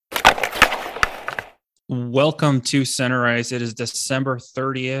Welcome to Center Ice. It is December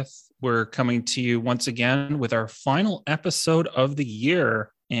 30th. We're coming to you once again with our final episode of the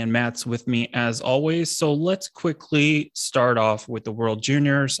year. And Matt's with me as always. So let's quickly start off with the World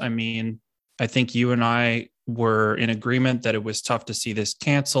Juniors. I think you and I were in agreement that it was tough to see this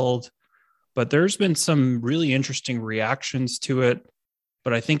canceled, but there's been some really interesting reactions to it.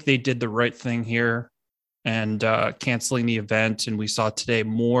 But I think they did the right thing here and canceling the event. And we saw today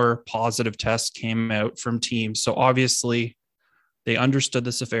more positive tests came out from teams. So obviously they understood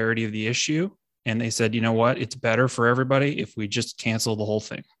the severity of the issue and they said, you know what, it's better for everybody if we just cancel the whole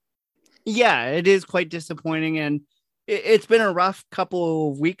thing. Yeah, it is quite disappointing. And it's been a rough couple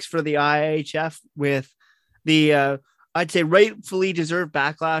of weeks for the IIHF with the, I'd say, rightfully deserved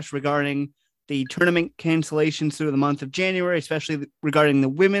backlash regarding the tournament cancellations through the month of January, especially regarding the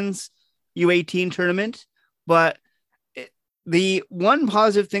women's U18 tournament. But the one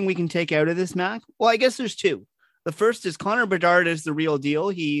positive thing we can take out of this, Mac, well, I guess there's two. The first is Connor Bedard is the real deal.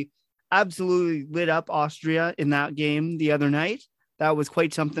 He absolutely lit up Austria in that game the other night. That was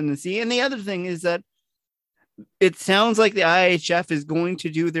quite something to see. And the other thing is that it sounds like the IIHF is going to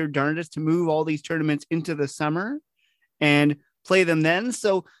do their darndest to move all these tournaments into the summer and play them then.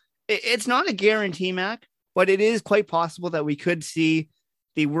 So it's not a guarantee, Mac, but it is quite possible that we could see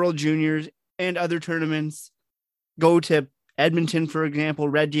the World Juniors and other tournaments go to Edmonton, for example,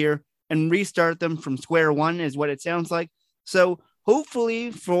 Red Deer, and restart them from square one is what it sounds like. So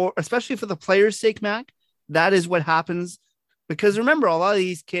hopefully especially for the players' sake, Mac, that is what happens. Because remember, a lot of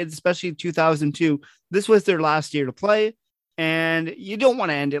these kids, especially 2002, this was their last year to play, and you don't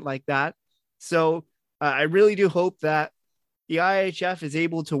want to end it like that. So I really do hope that the IIHF is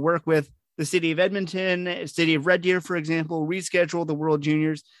able to work with the city of Edmonton, city of Red Deer, for example, reschedule the World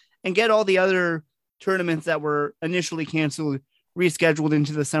Juniors and get all the other tournaments that were initially canceled rescheduled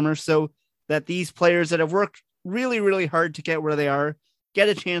into the summer so that these players that have worked really, really hard to get where they are get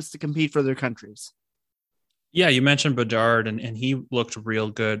a chance to compete for their countries. Yeah, you mentioned Bedard, and he looked real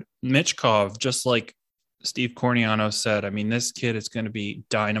good. Michkov, just like Steve Corniano said, this kid is going to be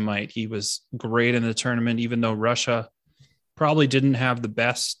dynamite. He was great in the tournament, even though Russia probably didn't have the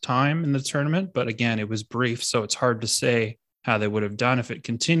best time in the tournament. But again, it was brief, so it's hard to say how they would have done if it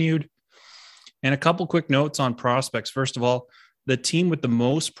continued. And a couple quick notes on prospects. First of all, the team with the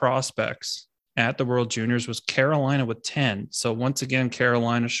most prospects at the World Juniors was Carolina with 10. So once again,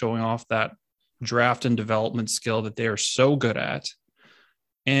 Carolina showing off that draft and development skill that they are so good at.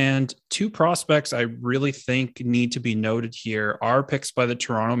 And two prospects I really think need to be noted here are picks by the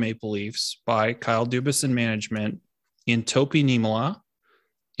Toronto Maple Leafs by Kyle Dubas and management in Topi Niemelä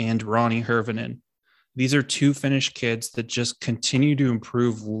and Ronnie Hirvonen. These are two Finnish kids that just continue to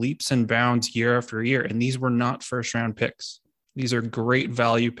improve leaps and bounds year after year. And these were not first round picks. These are great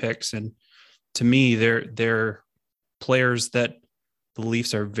value picks. And to me, they're players that the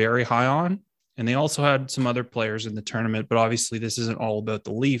Leafs are very high on. And they also had some other players in the tournament, but obviously this isn't all about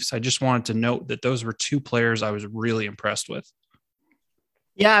the Leafs. I just wanted to note that those were two players I was really impressed with.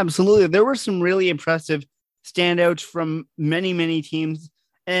 Yeah, absolutely. There were some really impressive standouts from many, many teams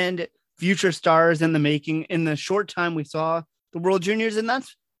and future stars in the making in the short time we saw the World Juniors. And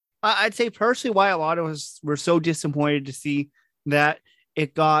that's, I'd say personally, why a lot of us were so disappointed to see that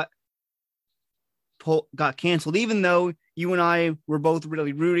it got canceled, even though you and I were both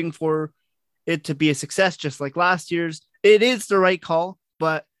really rooting for it to be a success, just like last year's. It is the right call,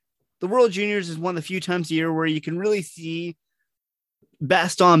 but the World Juniors is one of the few times a year where you can really see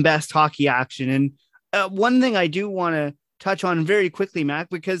best on best hockey action. And one thing I do want to touch on very quickly, Mac,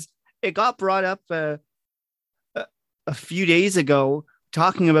 because it got brought up a few days ago,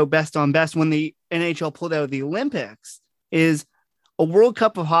 talking about best on best when the NHL pulled out of the Olympics, is a World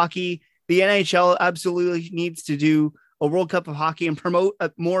Cup of hockey. The NHL absolutely needs to do a World Cup of hockey and promote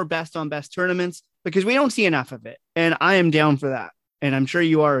more best on best tournaments because we don't see enough of it. And I am down for that. And I'm sure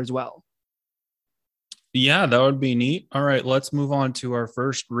you are as well. Yeah, that would be neat. All right, let's move on to our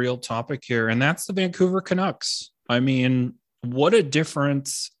first real topic here. And that's the Vancouver Canucks. What a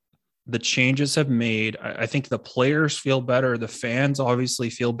difference the changes have made. I think the players feel better. The fans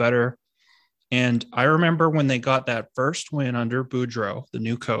obviously feel better. And I remember when they got that first win under Boudreau, the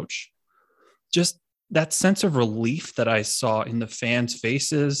new coach, just that sense of relief that I saw in the fans'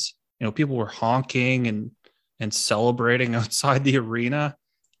 faces. People were honking and celebrating outside the arena.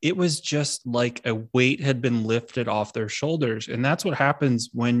 It was just like a weight had been lifted off their shoulders. And that's what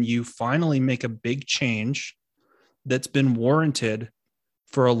happens when you finally make a big change that's been warranted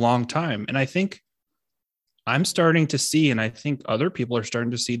for a long time. And I think I'm starting to see, and I think other people are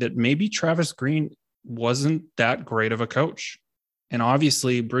starting to see, that maybe Travis Green wasn't that great of a coach. And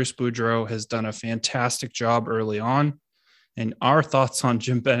obviously, Bruce Boudreau has done a fantastic job early on. And our thoughts on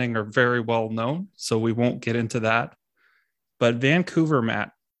Jim Benning are very well known, so we won't get into that. But Vancouver,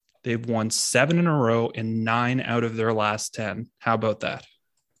 Matt, they've won 7 in a row and 9 out of their last 10. How about that?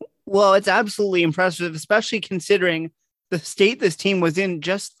 Well, it's absolutely impressive, especially considering the state this team was in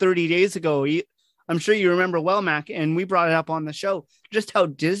just 30 days ago. I'm sure you remember well, Mac, and we brought it up on the show, just how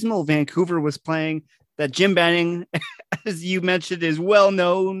dismal Vancouver was playing, that Jim Benning, as you mentioned, is well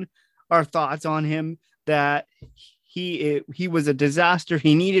known. Our thoughts on him, that he was a disaster.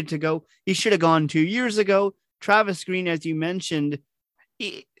 He needed to go. He should have gone 2 years ago. Travis Green, as you mentioned,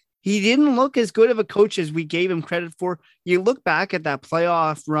 he didn't look as good of a coach as we gave him credit for. You look back at that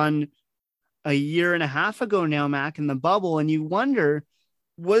playoff run a year and a half ago now, Mac, in the bubble, and you wonder,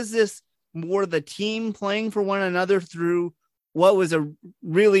 was this more the team playing for one another through what was a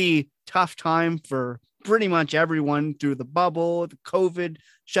really tough time for pretty much everyone through the bubble, the COVID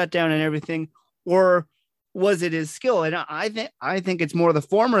shutdown and everything, or was it his skill? And I think it's more the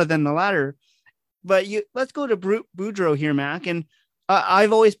former than the latter. But let's go to Boudreau here, Mac. And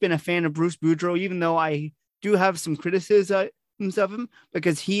I've always been a fan of Bruce Boudreau, even though I do have some criticisms of him,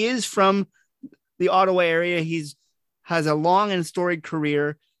 because he is from the Ottawa area. Has a long and storied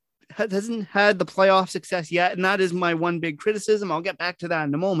career, hasn't had the playoff success yet. And that is my one big criticism. I'll get back to that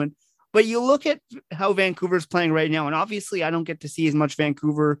in a moment. But you look at how Vancouver's playing right now, and obviously I don't get to see as much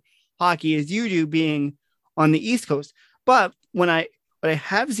Vancouver hockey as you do, being on the East Coast. But what I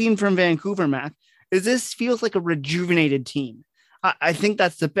have seen from Vancouver, Mac, is this feels like a rejuvenated team. I think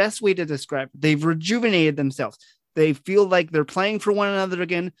that's the best way to describe it. They've rejuvenated themselves. They feel like they're playing for one another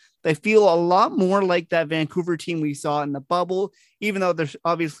again. They feel a lot more like that Vancouver team we saw in the bubble, even though there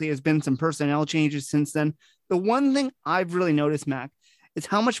obviously has been some personnel changes since then. The one thing I've really noticed, Mac, is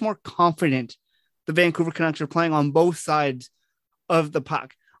how much more confident the Vancouver Canucks are playing on both sides of the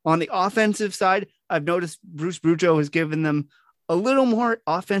puck. On the offensive side, I've noticed Bruce Boudreau has given them a little more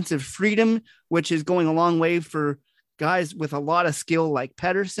offensive freedom, which is going a long way for guys with a lot of skill like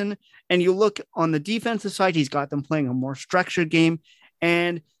Pettersson. And you look on the defensive side, he's got them playing a more structured game.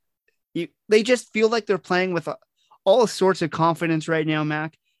 And they just feel like they're playing with all sorts of confidence right now,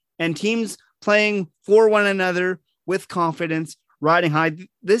 Mac. And teams playing for one another with confidence, riding high.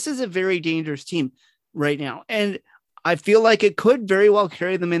 This is a very dangerous team right now. And I feel like it could very well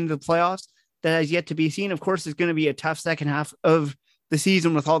carry them into the playoffs. That has yet to be seen. Of course, it's going to be a tough second half of the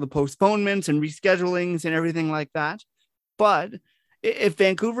season with all the postponements and reschedulings and everything like that. But if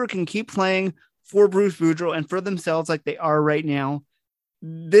Vancouver can keep playing for Bruce Boudreau and for themselves like they are right now,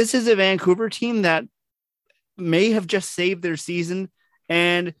 this is a Vancouver team that may have just saved their season.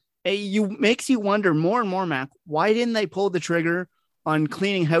 And it makes you wonder more and more, Mac, why didn't they pull the trigger on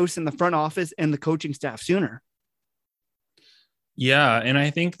cleaning house in the front office and the coaching staff sooner? Yeah, and I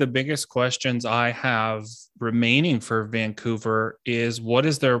think the biggest questions I have remaining for Vancouver is, what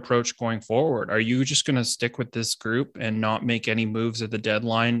is their approach going forward? Are you just going to stick with this group and not make any moves at the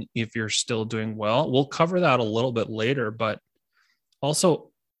deadline if you're still doing well? We'll cover that a little bit later, but also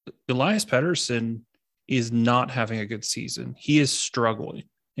Elias Pettersson is not having a good season. He is struggling,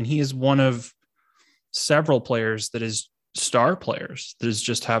 and he is one of several players that is star players that is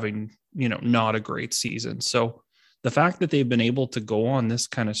just having, not a great season. So the fact that they've been able to go on this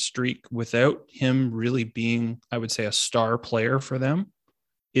kind of streak without him really being, I would say, a star player for them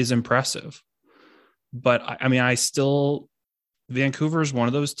is impressive. But Vancouver is one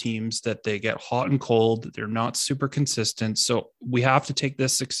of those teams that they get hot and cold. They're not super consistent. So we have to take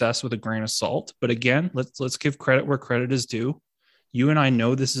this success with a grain of salt. But again, let's give credit where credit is due. You and I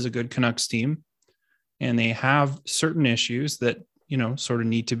know this is a good Canucks team, and they have certain issues that sort of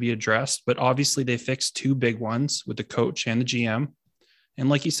need to be addressed, but obviously they fixed 2 big ones with the coach and the GM. And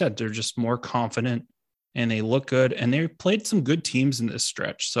like you said, they're just more confident and they look good, and they played some good teams in this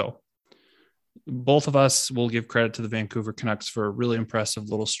stretch. So both of us will give credit to the Vancouver Canucks for a really impressive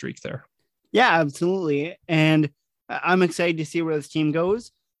little streak there. Yeah, absolutely. And I'm excited to see where this team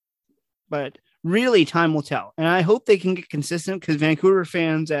goes, but really time will tell. And I hope they can get consistent, because Vancouver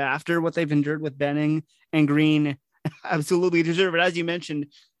fans, after what they've endured with Benning and Green, absolutely deserve it. As you mentioned,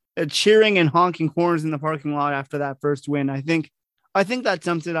 cheering and honking horns in the parking lot after that first win. I think that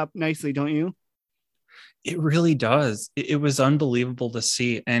sums it up nicely, don't you? It really does. It was unbelievable to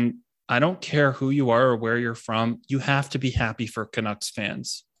see. And I don't care who you are or where you're from, you have to be happy for Canucks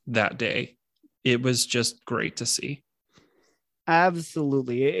fans that day. It was just great to see.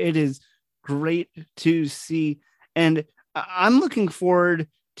 Absolutely. It is great to see. And I'm looking forward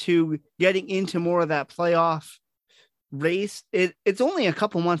to getting into more of that playoff race. It's only a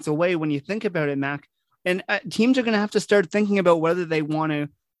couple months away when you think about it, Mac. And teams are going to have to start thinking about whether they want to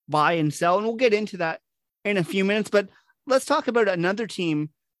buy and sell. And we'll get into that in a few minutes. But let's talk about another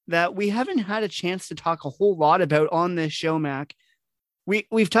team that we haven't had a chance to talk a whole lot about on this show, Mac.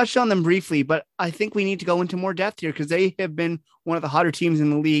 We've touched on them briefly, but I think we need to go into more depth here because they have been one of the hotter teams in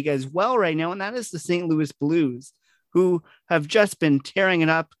the league as well right now. And that is the St. Louis Blues, who have just been tearing it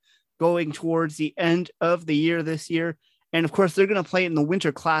up going towards the end of the year this year. And of course, they're going to play in the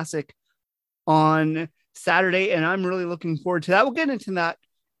Winter Classic on Saturday, and I'm really looking forward to that. We'll get into that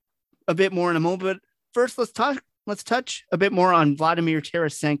a bit more in a moment. But first, let's touch a bit more on Vladimir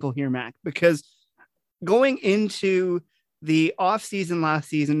Tarasenko here, Mac, because going into the offseason last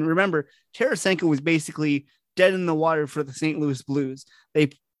season, remember, Tarasenko was basically dead in the water for the St. Louis Blues.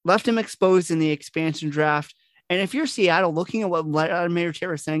 They left him exposed in the expansion draft. And if you're Seattle, looking at what Vladimir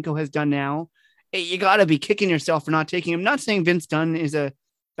Tarasenko has done now, you got to be kicking yourself for not taking him. I'm not saying Vince Dunn is a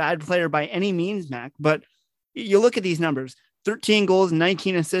bad player by any means, Mac, but you look at these numbers: 13 goals,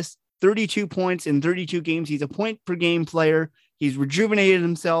 19 assists, 32 points in 32 games. He's a point per game player. He's rejuvenated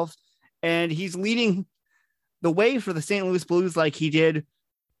himself, and he's leading the way for the St. Louis Blues like he did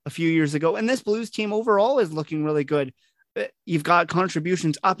a few years ago. And this Blues team overall is looking really good. You've got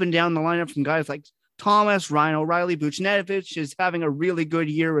contributions up and down the lineup from guys like Thomas, Ryan O'Reilly. Buchnevich is having a really good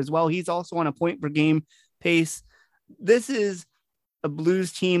year as well. He's also on a point per game pace. This is a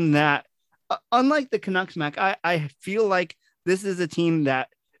Blues team that, unlike the Canucks, Mac, I feel like this is a team that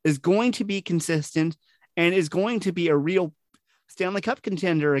is going to be consistent and is going to be a real Stanley Cup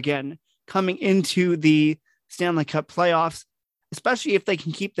contender again coming into the Stanley Cup playoffs, especially if they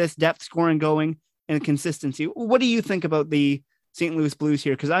can keep this depth scoring going and consistency. What do you think about the St. Louis Blues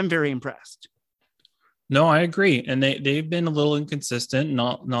here? Because I'm very impressed. No, I agree. And they've been a little inconsistent,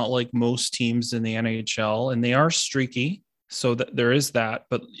 not like most teams in the NHL, and they are streaky. So that there is that.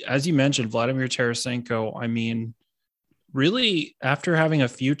 But as you mentioned, Vladimir Tarasenko, I mean, really, after having a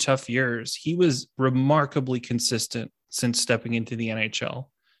few tough years, he was remarkably consistent since stepping into the NHL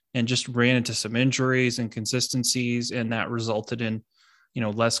and just ran into some injuries and inconsistencies. And that resulted in,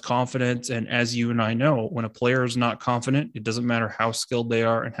 less confidence. And as you and I know, when a player is not confident, it doesn't matter how skilled they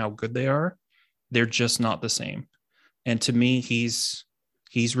are and how good they are. They're just not the same. And to me, he's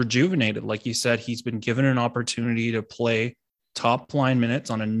rejuvenated. Like you said, he's been given an opportunity to play top line minutes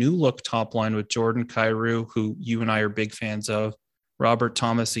on a new look top line with Jordan Kyrou, who you and I are big fans of, Robert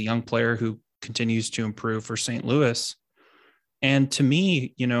Thomas, a young player who continues to improve for St. Louis. And to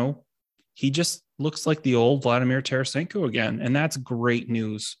me, he just looks like the old Vladimir Tarasenko again. And that's great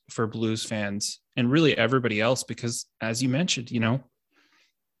news for Blues fans and really everybody else, because as you mentioned,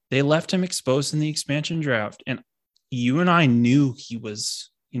 they left him exposed in the expansion draft. And you and I knew he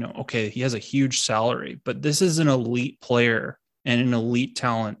was, okay, he has a huge salary, but this is an elite player and an elite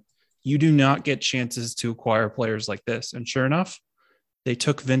talent. You do not get chances to acquire players like this. And sure enough, they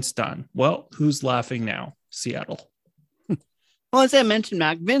took Vince Dunn. Well, who's laughing now? Seattle. Well, as I mentioned,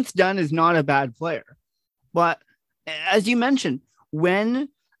 Mac, Vince Dunn is not a bad player. But as you mentioned, when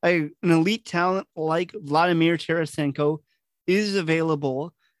an elite talent like Vladimir Tarasenko is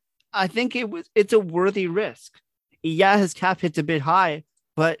available, I think it's a worthy risk. Yeah, his cap hit's a bit high,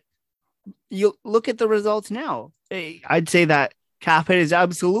 but you look at the results now. I'd say that cap hit is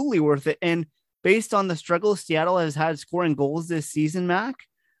absolutely worth it. And based on the struggle Seattle has had scoring goals this season, Mac,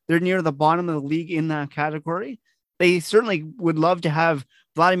 they're near the bottom of the league in that category. They certainly would love to have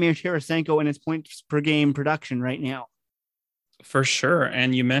Vladimir Tarasenko in his points per game production right now. For sure.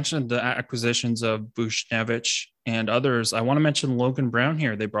 And you mentioned the acquisitions of Buchnevich and others. I want to mention Logan Brown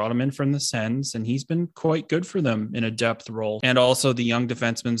here. They brought him in from the Sens, and he's been quite good for them in a depth role. And also the young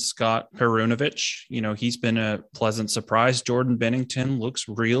defenseman, Scott Perunovich. He's been a pleasant surprise. Jordan Bennington looks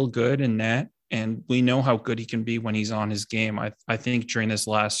real good in net, and we know how good he can be when he's on his game. I think during this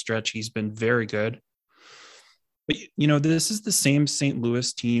last stretch, he's been very good. But, this is the same St.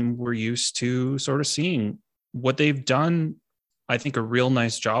 Louis team we're used to sort of seeing. What they've done, I think, a real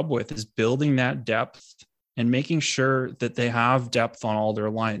nice job with is building that depth and making sure that they have depth on all their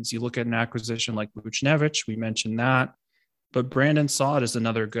lines. You look at an acquisition like Buchnevich, we mentioned that, but Brandon Saad is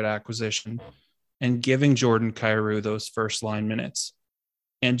another good acquisition, and giving Jordan Kyrou those first line minutes.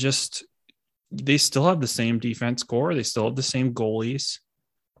 And just, they still have the same defense core. They still have the same goalies.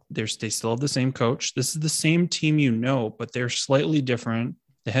 They still have the same coach. This is the same team, but they're slightly different.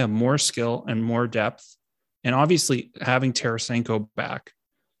 They have more skill and more depth. And obviously having Tarasenko back,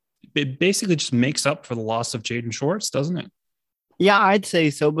 it basically just makes up for the loss of Jaden Schwartz, doesn't it? Yeah, I'd say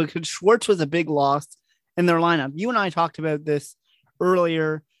so, because Schwartz was a big loss in their lineup. You and I talked about this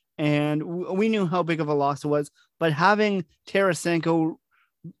earlier, and we knew how big of a loss it was. But having Tarasenko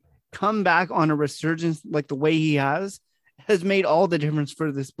come back on a resurgence like the way he has made all the difference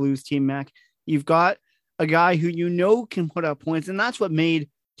for this Blues team, Mac. You've got a guy who can put up points, and that's what made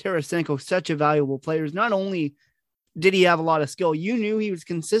Tarasenko such a valuable player. Not only did he have a lot of skill, you knew he was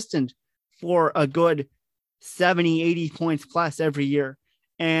consistent for a good 70, 80 points plus every year.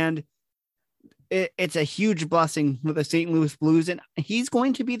 And it's a huge blessing for the St. Louis Blues, and he's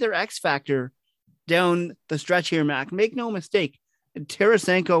going to be their X factor down the stretch here, Mac. Make no mistake,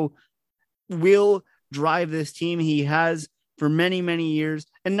 Tarasenko will drive this team. He has for many, many years.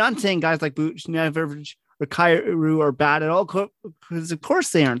 And not saying guys like Buchnevich or Kyrou are bad at all, because of course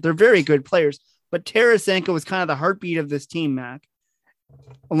they aren't. They're very good players. But Tarasenko is kind of the heartbeat of this team, Mac,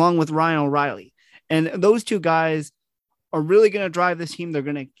 along with Ryan O'Reilly. And those two guys are really going to drive this team. They're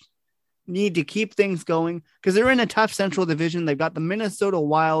going to need to keep things going because they're in a tough Central Division. They've got the Minnesota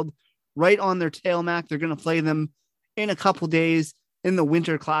Wild right on their tail, Mac. They're going to play them in a couple days in the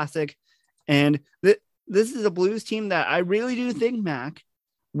Winter Classic. And this is a Blues team that I really do think, Mac,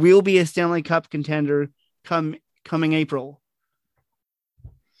 will be a Stanley Cup contender coming April.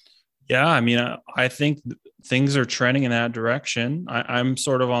 Yeah, I mean, I think things are trending in that direction. I'm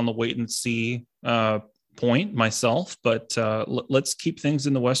sort of on the wait and see point myself, but let's keep things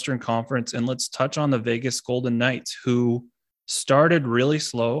in the Western Conference and let's touch on the Vegas Golden Knights, who started really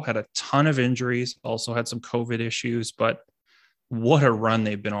slow, had a ton of injuries, also had some COVID issues, but what a run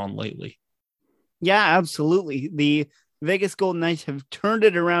they've been on lately. Yeah, absolutely. The Vegas Golden Knights have turned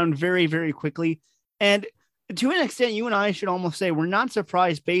it around very, very quickly. And to an extent, you and I should almost say we're not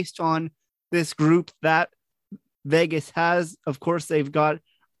surprised based on this group that Vegas has. Of course, they've got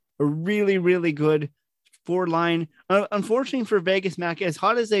a really, really good forward line. Unfortunately for Vegas, Mac, as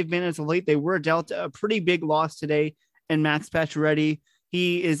hot as they've been as of late, they were dealt a pretty big loss today. And Max Pacioretty,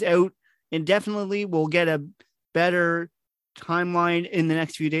 he is out indefinitely. We'll get a better timeline in the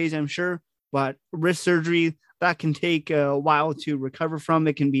next few days, I'm sure. But wrist surgery, that can take a while to recover from.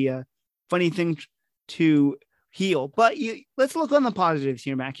 It can be a funny thing to heal. But let's look on the positives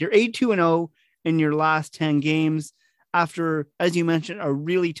here, Mac. You're 8-2-0 in your last 10 games after, as you mentioned, a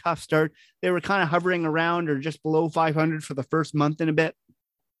really tough start. They were kind of hovering around or just below 500 for the first month and a bit.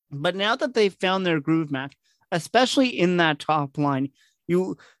 But now that they've found their groove, Mac, especially in that top line,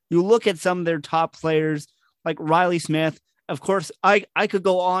 you look at some of their top players like Riley Smith. Of course, I could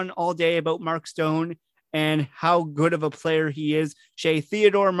go on all day about Mark Stone and how good of a player he is. Shea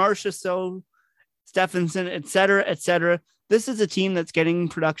Theodore, Marchessault, Stephenson, et cetera, et cetera. This is a team that's getting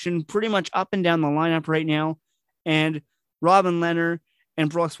production pretty much up and down the lineup right now. And Robin Lehner and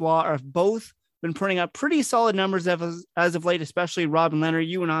Brossoit have both been putting up pretty solid numbers as of late, especially Robin Lehner.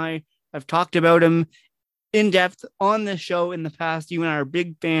 You and I have talked about him in depth on this show in the past. You and I are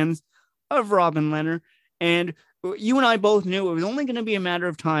big fans of Robin Lehner. And you and I both knew it was only going to be a matter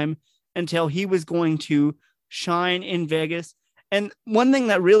of time until he was going to shine in Vegas. And one thing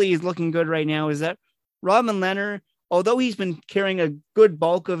that really is looking good right now is that Robin Lehner, although he's been carrying a good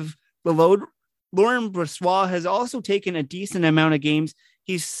bulk of the load, Laurent Brossoit has also taken a decent amount of games.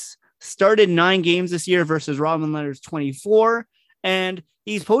 He's started 9 games this year versus Robin Lehner's 24, and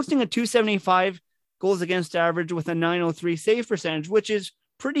he's posting a 275 goals against average with a 903 save percentage, which is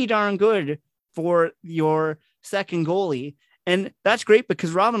pretty darn good for your second goalie. And that's great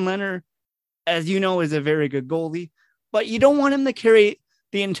because Robin Lehner, as you know, is a very good goalie, but you don't want him to carry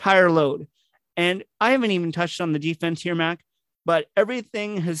the entire load. And I haven't even touched on the defense here, Mac, but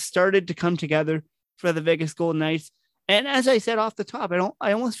everything has started to come together for the Vegas Golden Knights. And as I said off the top,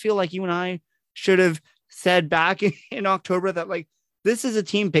 I almost feel like you and I should have said back in October that like, this is a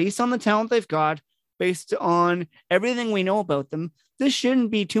team based on the talent they've got, based on everything we know about them. This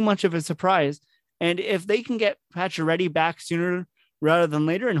shouldn't be too much of a surprise. And if they can get Pacioretty back sooner rather than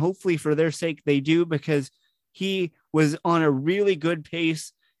later, and hopefully for their sake they do, because he was on a really good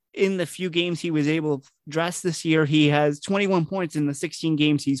pace in the few games he was able to dress this year. He has 21 points in the 16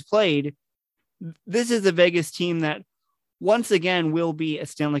 games he's played. This is a Vegas team that once again will be a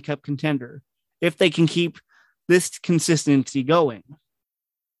Stanley Cup contender if they can keep this consistency going.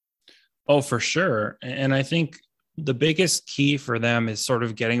 Oh, for sure. And I think the biggest key for them is sort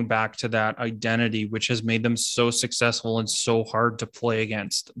of getting back to that identity, which has made them so successful and so hard to play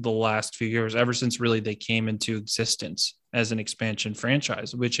against the last few years, ever since really they came into existence as an expansion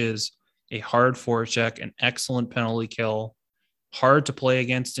franchise, which is a hard forecheck, an excellent penalty kill, hard to play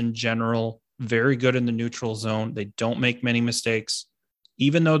against in general, very good in the neutral zone. They don't make many mistakes.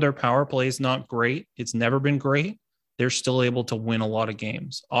 Even though their power play is not great, it's never been great, they're still able to win a lot of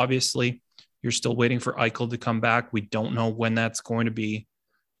games. Obviously, you're still waiting for Eichel to come back. We don't know when that's going to be.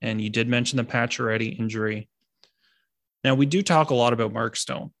 And you did mention the Pacioretty injury. Now, we do talk a lot about Mark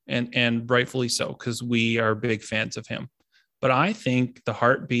Stone, and rightfully so, because we are big fans of him. But I think the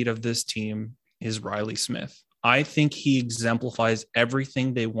heartbeat of this team is Riley Smith. I think he exemplifies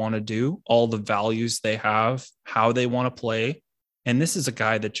everything they want to do, all the values they have, how they want to play. And this is a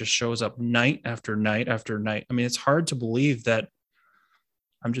guy that just shows up night after night after night. I mean, it's hard to believe that.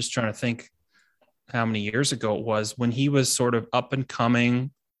 I'm just trying to think how many years ago it was when he was sort of up and coming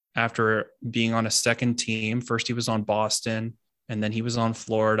after being on a second team. First, he was on Boston, and then he was on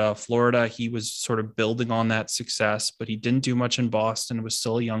Florida. Florida, he was sort of building on that success, but he didn't do much in Boston, was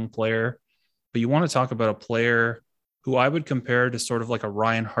still a young player. But you want to talk about a player who I would compare to sort of like a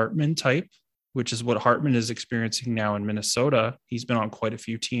Ryan Hartman type, which is what Hartman is experiencing now in Minnesota. He's been on quite a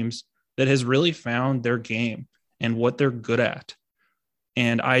few teams that has really found their game and what they're good at.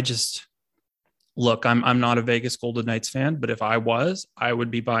 And I just, look, I'm not a Vegas Golden Knights fan, but if I was, I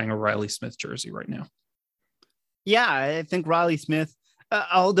would be buying a Riley Smith jersey right now. Yeah, I think Riley Smith,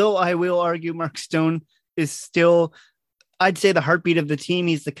 although I will argue Mark Stone is still, I'd say, the heartbeat of the team.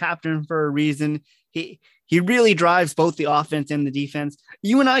 He's the captain for a reason. He really drives both the offense and the defense.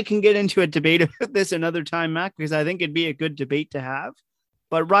 You and I can get into a debate about this another time, Mac, because I think it'd be a good debate to have.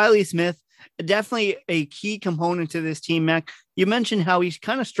 But Riley Smith, definitely a key component to this team, Mac. You mentioned how he's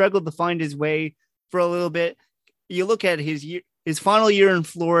kind of struggled to find his way for a little bit. You look at his final year in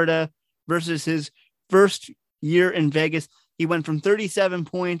Florida versus his first year in Vegas. He went from 37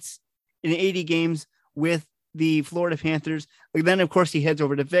 points in 80 games with the Florida Panthers. Then, of course, he heads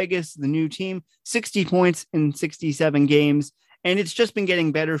over to Vegas, the new team, 60 points in 67 games. And it's just been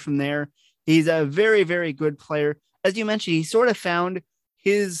getting better from there. He's a very, very good player. As you mentioned, he sort of found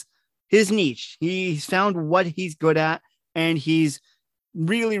his niche. He's found what he's good at, and he's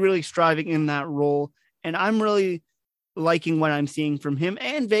really, really striving in that role. And I'm really liking what I'm seeing from him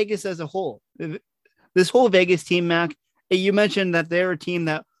and Vegas as a whole. This whole Vegas team, Mac, you mentioned that they're a team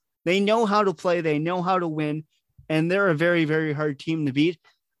that they know how to play, they know how to win, and they're a very, very hard team to beat.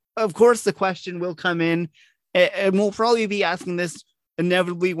 Of course, the question will come in, and we'll probably be asking this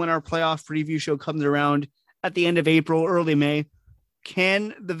inevitably when our playoff preview show comes around at the end of April, early May.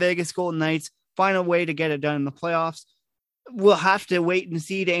 Can the Vegas Golden Knights find a way to get it done in the playoffs? We'll have to wait and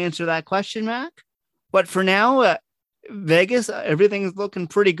see to answer that question, Mac. But for now, Vegas, everything's looking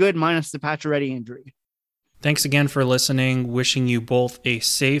pretty good, minus the Pacioretty injury. Thanks again for listening. Wishing you both a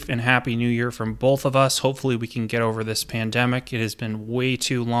safe and happy new year from both of us. Hopefully we can get over this pandemic. It has been way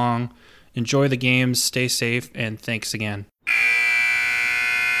too long. Enjoy the games, stay safe, and thanks again.